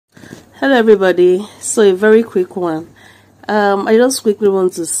Hello everybody, so a very quick one. I just quickly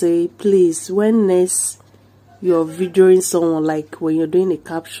want to say, please, when next you're videoing someone, like when you're doing a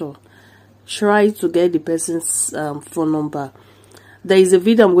capture, try to get the person's phone number. There is a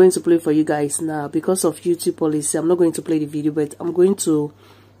video I'm going to play for you guys now. Because of YouTube policy, I'm not going to play the video, but I'm going to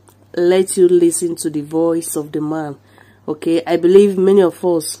let you listen to the voice of the man. Okay, I believe many of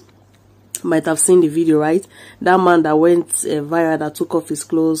us might have seen the video, right? That man that went viral, that took off his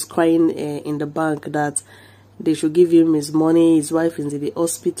clothes, crying in the bank that they should give him his money, his wife is in the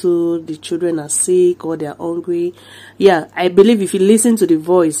hospital, the children are sick or they are hungry. Yeah, I believe if you listen to the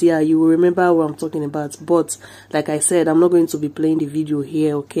voice, yeah, you will remember what I'm talking about. But like I said, I'm not going to be playing the video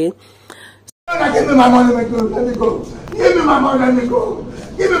here, okay? Give me my money, let me go. Let me go. Give me my money, let me go.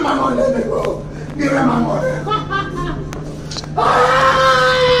 Give me my money, let me go. Give me my money.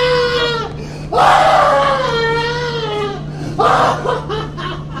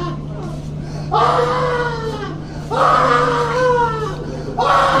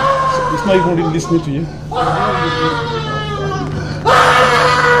 It's not even really listening to you.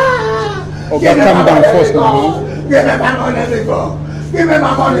 Okay, calm down first now. Give me my money, let me go. Give me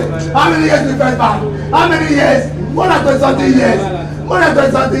my money. How many years you first back? How many years? More than 20 years. More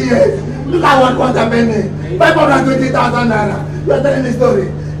than 20 years. Look at what quantum penny. 520,000 naira. You are telling the story.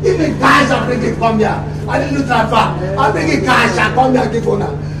 Give me cash and bring it from here. I didn't look that far. I'll bring it cash and come here and give her.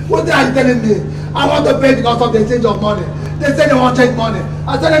 What are you telling me? I want to pay because of the change of money. They say they want change money.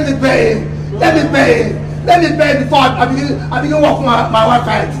 I tell them to pay. Let me pay. Let me pay before I begin work my wife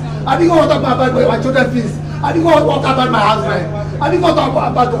out. I begin to talk about my children's fees. I begin to talk about my house rent. I begin to talk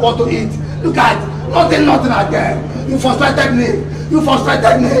about what to eat. Look at nothing again. You frustrated me. You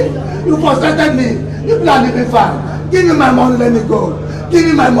frustrated me. You frustrated me. You plan living fine. Give me my money, let me go. Give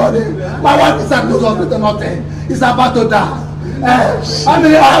me my money. My wife is at no hospital, nothing. It's about to die.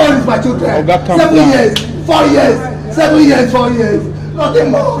 How old is my children? 7 years, 4 years, 7 years, 4 years.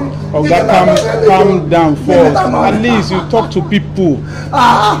 Nothing more. Calm down first. At least you talk to people.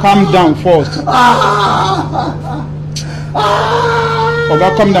 Calm down first.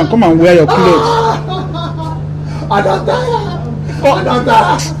 Oga, calm down. Come and wear your clothes. I don't die. I don't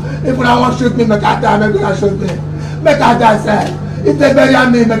die. If I want to shoot me, make I die. Make I shoot me. Make I die, sir. If they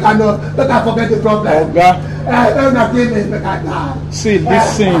bury me, make I know. Make I forget the problem. Oga, make I die. See,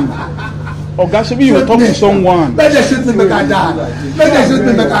 listen. Oga, should you talk to someone? Make they shoot me, make I die. Make they shoot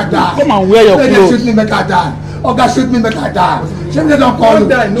me, make I die. Come and wear your clothes. Make they shoot me, make I die. Oga, shoot me, make I die. Shoot me, don't call you.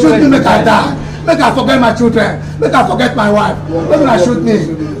 Shoot me, make I die. Make I forget my children. Make I forget my wife. Make una shoot me.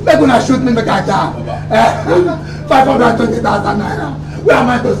 Make una shoot me, make I die. 520,000 naira. Where am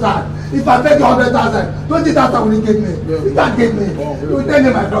I to start? If I take 100,000, 20,000 will you give me? You can't give me. You will tell me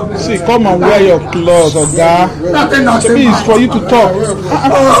my problem. See, come and wear your clothes, Oga. Nothing. Maybe it's for you to talk. Wear your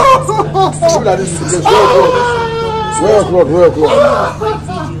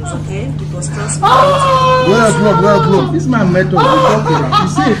clothes. This man method is talking. You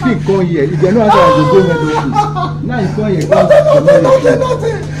see if he come here, if you know how to go here, now you come here. Nothing.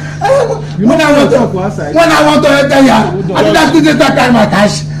 You know how to talk outside. When I want to enter here, I did not do that kind of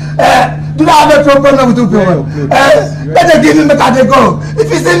cash. Do not have a problem with you people. Let them give me make I go. If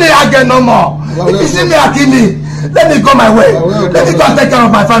you see me again, no more. If you see me again, me. Let me go my way. Let me go and take care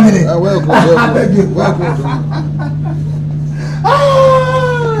of my family. I beg you.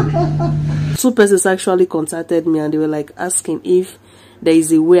 Two persons actually contacted me and they were like asking if there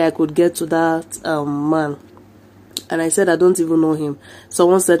is a way I could get to that man. And I said I don't even know him.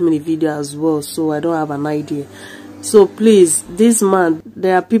 Someone sent me the video as well, so I don't have an idea. So please, this man,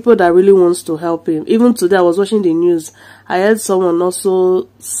 there are people that really wants to help him. Even today I was watching the news, I heard someone also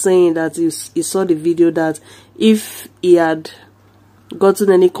saying that he saw the video, that if he had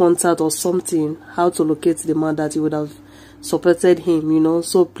gotten any contact or something, how to locate the man, that he would have supported him, you know.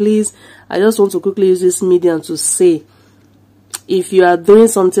 So please, I just want to quickly use this medium to say, if you are doing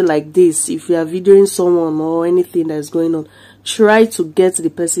something like this, if you are videoing someone or anything that is going on, try to get the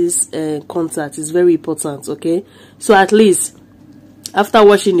person's contact. It's very important, okay? So at least after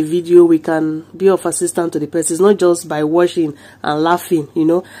watching the video, we can be of assistance to the person. It's not just by watching and laughing, you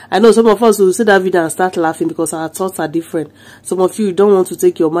know. I know some of us will see that video and start laughing because our thoughts are different. Some of you don't want to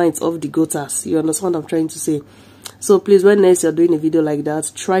take your minds off the gutters. You understand what I'm trying to say? So please, when next you're doing a video like that,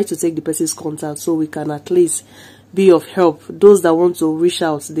 try to take the person's contact so we can at least be of help. Those that want to reach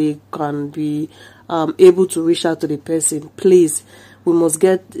out, they can be able to reach out to the person. Please, we must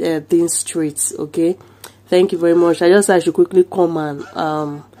get things straight, okay? Thank you very much. I just said I should quickly come and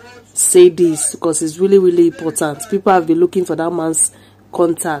say this because it's really important. People have been looking for that man's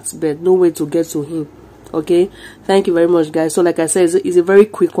contact, but no way to get to him. Okay, thank you very much, guys. So like I said, it's a very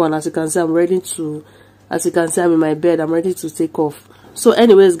quick one. As you can see, I'm in my bed. I'm ready to take off. So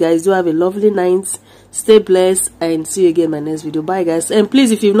anyways, guys, do have a lovely night. Stay blessed and see you again in my next video. Bye, guys. And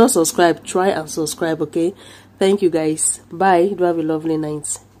please, if you've not subscribed, try and subscribe. Okay, thank you, guys. Bye. Do have a lovely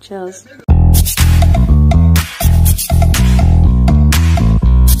night. Cheers.